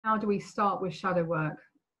how do we start with shadow work?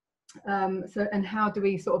 And how do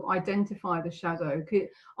we sort of identify the shadow?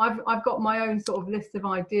 I've got my own sort of list of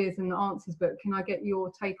ideas and answers, but can I get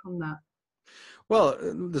your take on that? Well,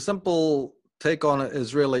 the simple take on it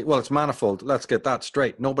is really, well, it's manifold. Let's get that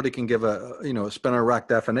straight. Nobody can give a spinner rack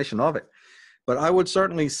definition of it. But I would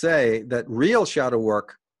certainly say that real shadow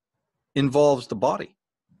work involves the body,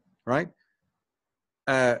 right?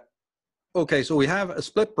 Okay, so we have a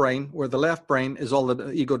split brain where the left brain is all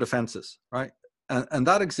the ego defenses, right? And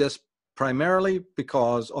that exists primarily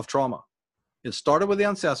because of trauma. It started with the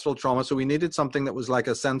ancestral trauma, so we needed something that was like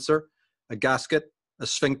a sensor, a gasket, a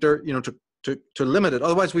sphincter, to limit it.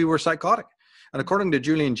 Otherwise, we were psychotic. And according to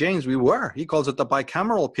Julian Jaynes, we were. He calls it the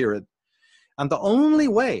bicameral period. And the only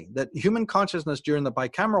way that human consciousness during the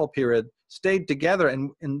bicameral period stayed together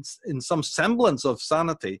in some semblance of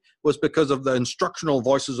sanity was because of the instructional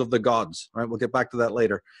voices of the gods, right? We'll get back to that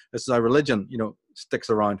later. This is how religion, sticks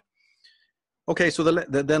around. Okay, so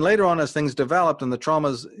then later on, as things developed and the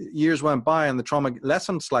traumas, years went by and the trauma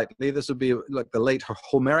lessened slightly, this would be like the late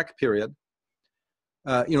Homeric period.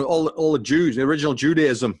 All the Jews, the original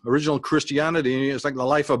Judaism, original Christianity, it's like the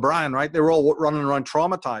life of Brian, right? They were all running around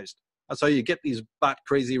traumatized. That's how you get these bat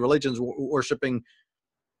crazy religions worshipping,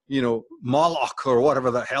 Moloch or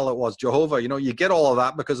whatever the hell it was, Jehovah. You get all of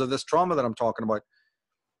that because of this trauma that I'm talking about.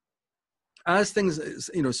 As things,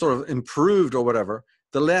 sort of improved or whatever,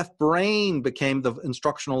 the left brain became the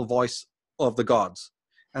instructional voice of the gods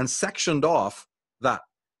and sectioned off that.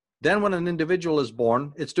 Then when an individual is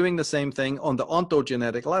born, it's doing the same thing on the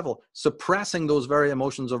ontogenetic level, suppressing those very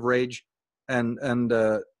emotions of rage and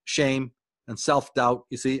shame and self-doubt,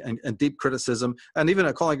 you see, and deep criticism, and even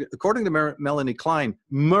according to Melanie Klein,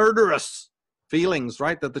 murderous feelings,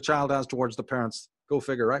 right, that the child has towards the parents. Go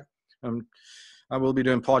figure, right? I will be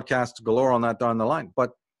doing podcasts galore on that down the line.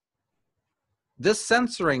 But this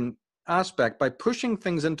censoring aspect, by pushing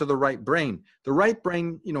things into the right brain,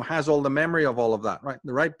 has all the memory of all of that, right?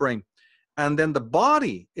 The right brain. And then the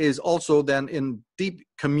body is also then in deep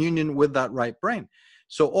communion with that right brain.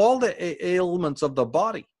 So all the ailments of the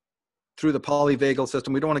body through the polyvagal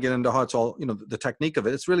system, we don't want to get into how it's all, the technique of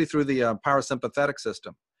it. It's really through the parasympathetic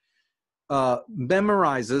system.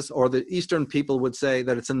 Memorizes, or the Eastern people would say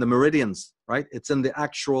that it's in the meridians, right? It's in the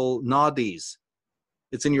actual nadis.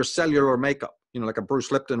 It's in your cellular makeup. Like a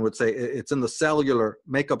Bruce Lipton would say, it's in the cellular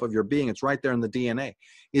makeup of your being. It's right there in the DNA.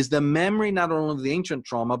 Is the memory not only of the ancient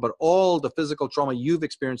trauma, but all the physical trauma you've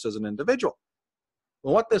experienced as an individual.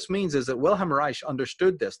 Well, what this means is that Wilhelm Reich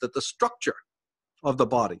understood this, that the structure of the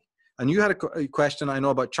body, and you had a question, I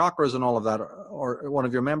know, about chakras and all of that, or one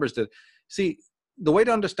of your members did. See, the way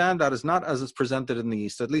to understand that is not as it's presented in the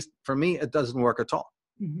East. At least for me, it doesn't work at all.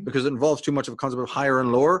 Mm-hmm. Because it involves too much of a concept of higher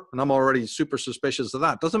and lower, and I'm already super suspicious of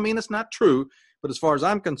that. Doesn't mean it's not true, but as far as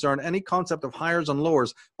I'm concerned, any concept of highers and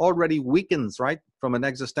lowers already weakens, right? From an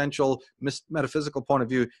existential, metaphysical point of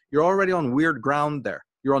view, you're already on weird ground there.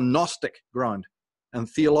 You're on Gnostic ground and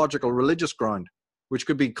theological, religious ground, which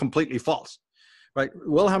could be completely false, right?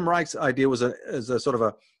 Wilhelm Reich's idea was a sort of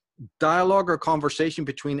a dialogue or conversation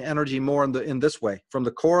between energy more in this way, from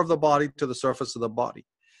the core of the body to the surface of the body.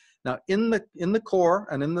 Now, in the core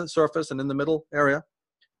and in the surface and in the middle area,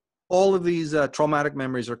 all of these traumatic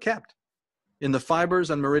memories are kept in the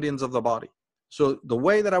fibers and meridians of the body. So the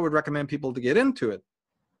way that I would recommend people to get into it,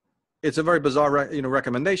 it's a very bizarre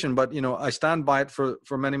recommendation, but I stand by it for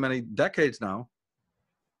many, many decades now.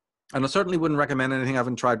 And I certainly wouldn't recommend anything I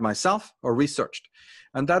haven't tried myself or researched.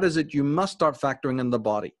 And that is that you must start factoring in the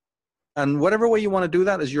body. And whatever way you want to do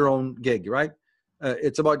that is your own gig, right?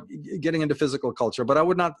 It's about getting into physical culture, but I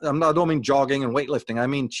don't mean jogging and weightlifting. I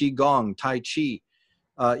mean Qigong, Tai Chi,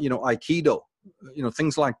 Aikido,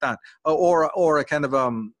 things like that, or a kind of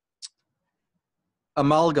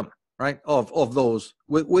amalgam, right, of those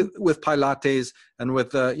with Pilates and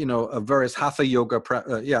with various Hatha yoga.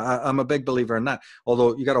 I'm a big believer in that.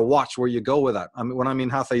 Although you got to watch where you go with that. When I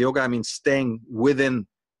mean Hatha yoga, I mean staying within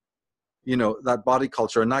that body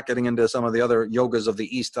culture and not getting into some of the other yogas of the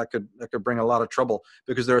East that could bring a lot of trouble,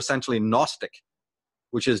 because they're essentially Gnostic,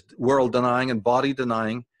 which is world denying and body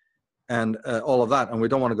denying and all of that. And we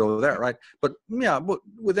don't want to go there, right? But yeah,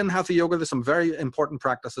 within Hatha yoga, there's some very important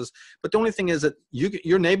practices. But the only thing is that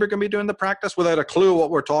your neighbor can be doing the practice without a clue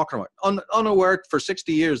what we're talking about, unaware for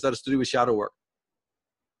 60 years that it's to do with shadow work.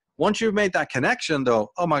 Once you've made that connection,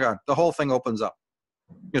 though, oh my God, the whole thing opens up.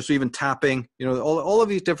 So even tapping, all of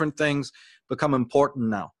these different things become important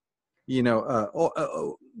now,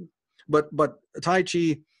 but Tai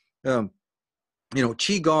Chi,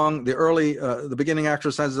 Qigong, the beginning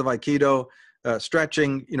exercises of Aikido,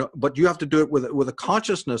 stretching, you know, but you have to do it with a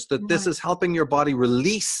consciousness that this is helping your body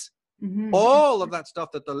release all of that stuff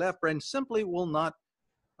that the left brain simply will not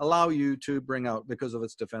allow you to bring out because of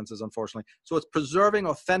its defenses, unfortunately. So it's preserving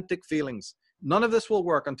authentic feelings. None of this will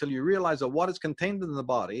work until you realize that what is contained in the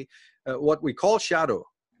body, what we call shadow,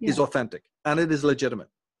 is authentic and it is legitimate.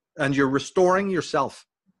 And you're restoring yourself.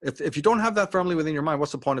 If you don't have that firmly within your mind,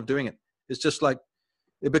 what's the point of doing it? It's just like,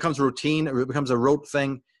 it becomes routine, or it becomes a rote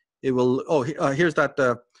thing. It will, here's that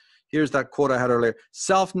quote I had earlier.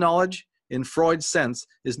 Self-knowledge, in Freud's sense,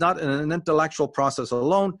 is not an intellectual process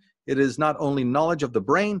alone. It is not only knowledge of the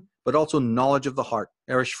brain, but also knowledge of the heart.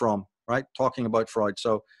 Erich Fromm, right? Talking about Freud.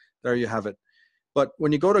 So there you have it. But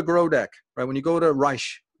when you go to Grodek, right? When you go to Reich,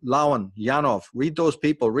 Lauan, Janov, read those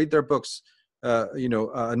people, read their books. I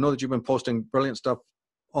know that you've been posting brilliant stuff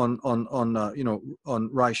on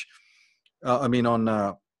Reich.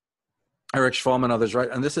 On Erich Fromm and others, right?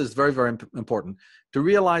 And this is very, very important to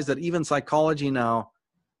realize that even psychology now,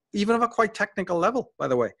 even of a quite technical level, by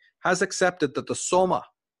the way, has accepted that the soma,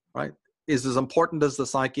 right, is as important as the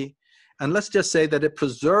psyche. And let's just say that it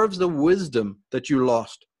preserves the wisdom that you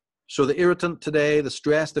lost. So the irritant today, the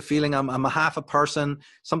stress, the feeling I'm a half a person,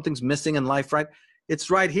 something's missing in life, right? It's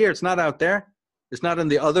right here. It's not out there. It's not in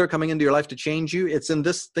the other coming into your life to change you. It's in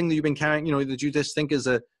this thing that you've been carrying, you know, that you just think is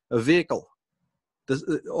a vehicle.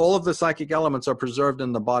 All of the psychic elements are preserved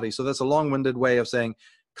in the body. So that's a long-winded way of saying,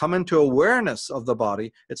 come into awareness of the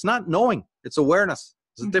body. It's not knowing, it's awareness.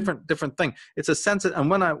 It's a different thing. It's a sense. And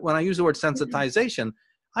when I use the word sensitization,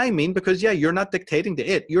 I mean, because you're not dictating to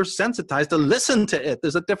it. You're sensitized to listen to it.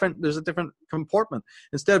 There's a different comportment.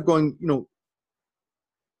 Instead of going,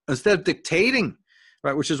 instead of dictating,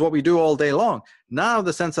 right, which is what we do all day long. Now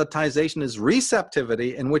the sensitization is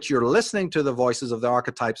receptivity, in which you're listening to the voices of the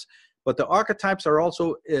archetypes, but the archetypes are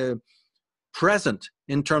also present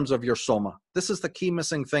in terms of your soma. This is the key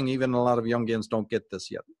missing thing. Even a lot of Jungians don't get this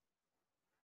yet.